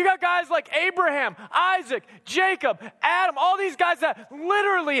 You got guys like Abraham, Isaac, Jacob, Adam, all these guys that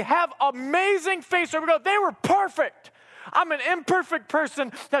literally have amazing faith. So we go, they were perfect. I'm an imperfect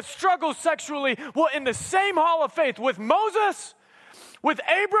person that struggles sexually. Well, in the same hall of faith with Moses, with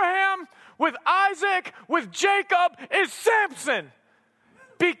Abraham, with Isaac, with Jacob, is Samson.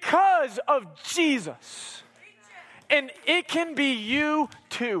 Because of Jesus. And it can be you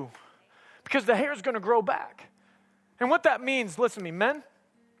too. Because the hair is going to grow back. And what that means, listen to me, men,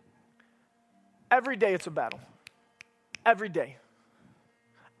 every day it's a battle. Every day.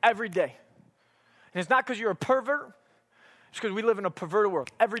 Every day. And it's not because you're a pervert. It's because we live in a perverted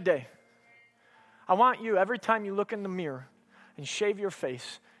world. Every day. I want you, every time you look in the mirror and shave your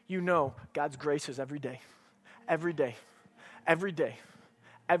face, you know God's grace is every day. Every day. Every day.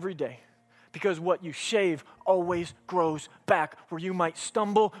 Every day. Because what you shave always grows back. Where you might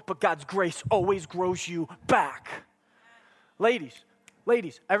stumble, but God's grace always grows you back. Ladies,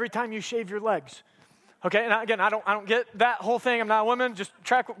 every time you shave your legs. Okay, and again, I don't get that whole thing. I'm not a woman. Just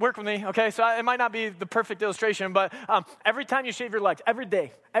work with me. Okay, so it might not be the perfect illustration, but every time you shave your legs, every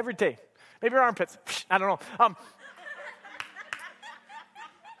day. Maybe your armpits. I don't know.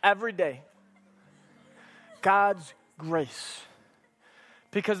 Every day. God's grace.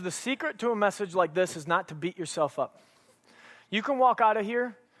 Because the secret to a message like this is not to beat yourself up. You can walk out of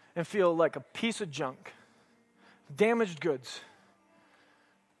here and feel like a piece of junk, damaged goods.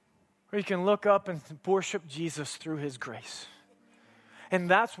 Or you can look up and worship Jesus through his grace. And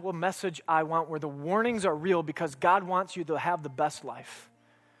that's what message I want, where the warnings are real because God wants you to have the best life.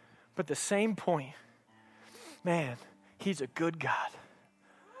 But at the same point, man, he's a good God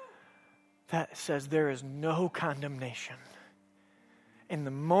that says there is no condemnation. In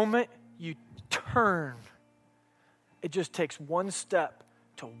the moment you turn, it just takes one step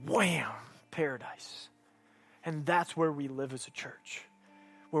to wham, paradise. And that's where we live as a church.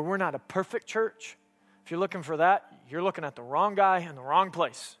 Where we're not a perfect church. If you're looking for that, you're looking at the wrong guy in the wrong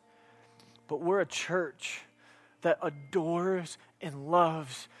place. But we're a church that adores and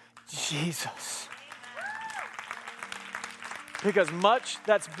loves Jesus. Because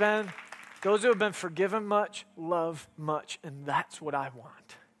those who have been forgiven much, love much. And that's what I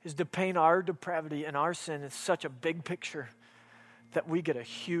want, is to paint our depravity and our sin in such a big picture that we get a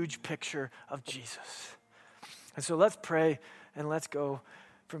huge picture of Jesus. And so let's pray and let's go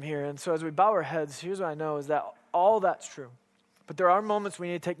from here. And so as we bow our heads, here's what I know is that all that's true. But there are moments we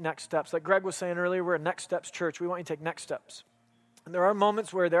need to take next steps. Like Greg was saying earlier, we're a next steps church. We want you to take next steps. And there are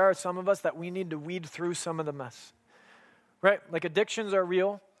moments where there are some of us that we need to weed through some of the mess. Right? Like addictions are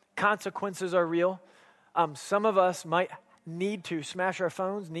real. Consequences are real. Some of us might need to smash our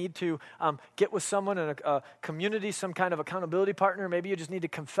phones, need to get with someone in a community, some kind of accountability partner. Maybe you just need to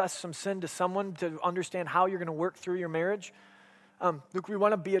confess some sin to someone to understand how you're going to work through your marriage. Look, we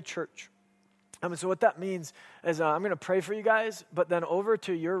want to be a church. So what that means is I'm going to pray for you guys, but then over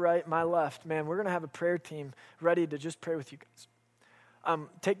to your right, my left, man, we're going to have a prayer team ready to just pray with you guys.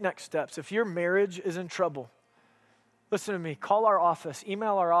 Take next steps. If your marriage is in trouble, listen to me. Call our office.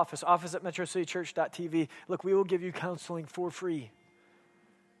 Email our office at metrocitychurch.tv. Look, we will give you counseling for free.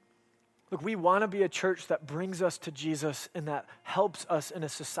 Look, we want to be a church that brings us to Jesus and that helps us in a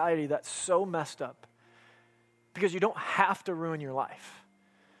society that's so messed up. Because you don't have to ruin your life,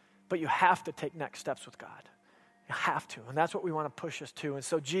 but you have to take next steps with God. You have to, and that's what we want to push us to. And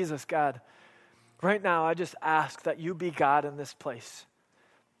so Jesus, God, right now I just ask that you be God in this place.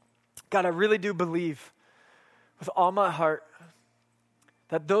 God, I really do believe with all my heart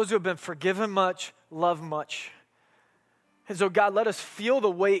that those who have been forgiven much, love much. And so God, let us feel the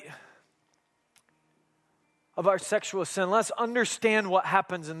weight of our sexual sin. Let's understand what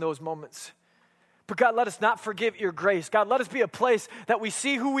happens in those moments. But God, let us not forget your grace. God, let us be a place that we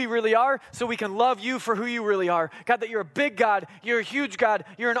see who we really are so we can love you for who you really are. God, that you're a big God, you're a huge God,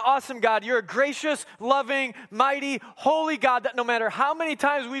 you're an awesome God, you're a gracious, loving, mighty, holy God that no matter how many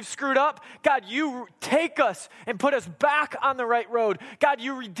times we've screwed up, God, you take us and put us back on the right road. God,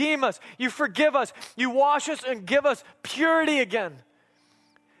 you redeem us, you forgive us, you wash us and give us purity again.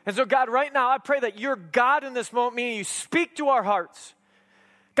 And so God, right now, I pray that you're God in this moment, meaning you speak to our hearts.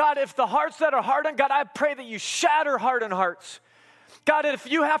 God, if the hearts that are hardened, God, I pray that you shatter hardened hearts. God,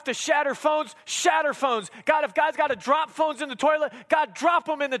 if you have to shatter phones, shatter phones. God, if God's got to drop phones in the toilet, God, drop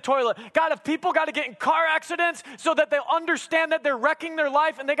them in the toilet. God, if people got to get in car accidents so that they'll understand that they're wrecking their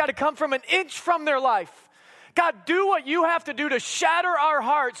life and they got to come from an inch from their life. God, do what you have to do to shatter our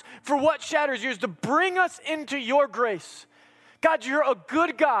hearts for what shatters yours, to bring us into your grace. God, you're a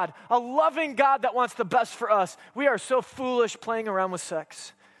good God, a loving God that wants the best for us. We are so foolish playing around with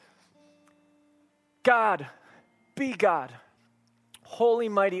sex. God, be God. Holy,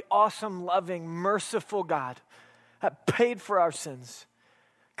 mighty, awesome, loving, merciful God that paid for our sins.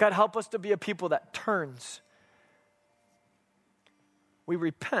 God, help us to be a people that turns. We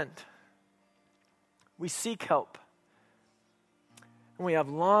repent. We seek help. And we have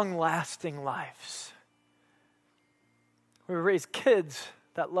long-lasting lives. We raise kids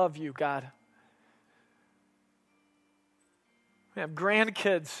that love you, God. We have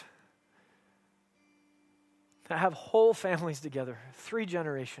grandkids that have whole families together, 3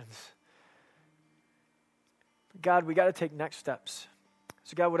 generations. God, we got to take next steps.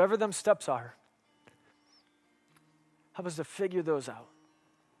 So God, whatever them steps are, help us to figure those out.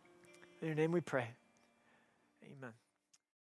 In your name we pray. Amen.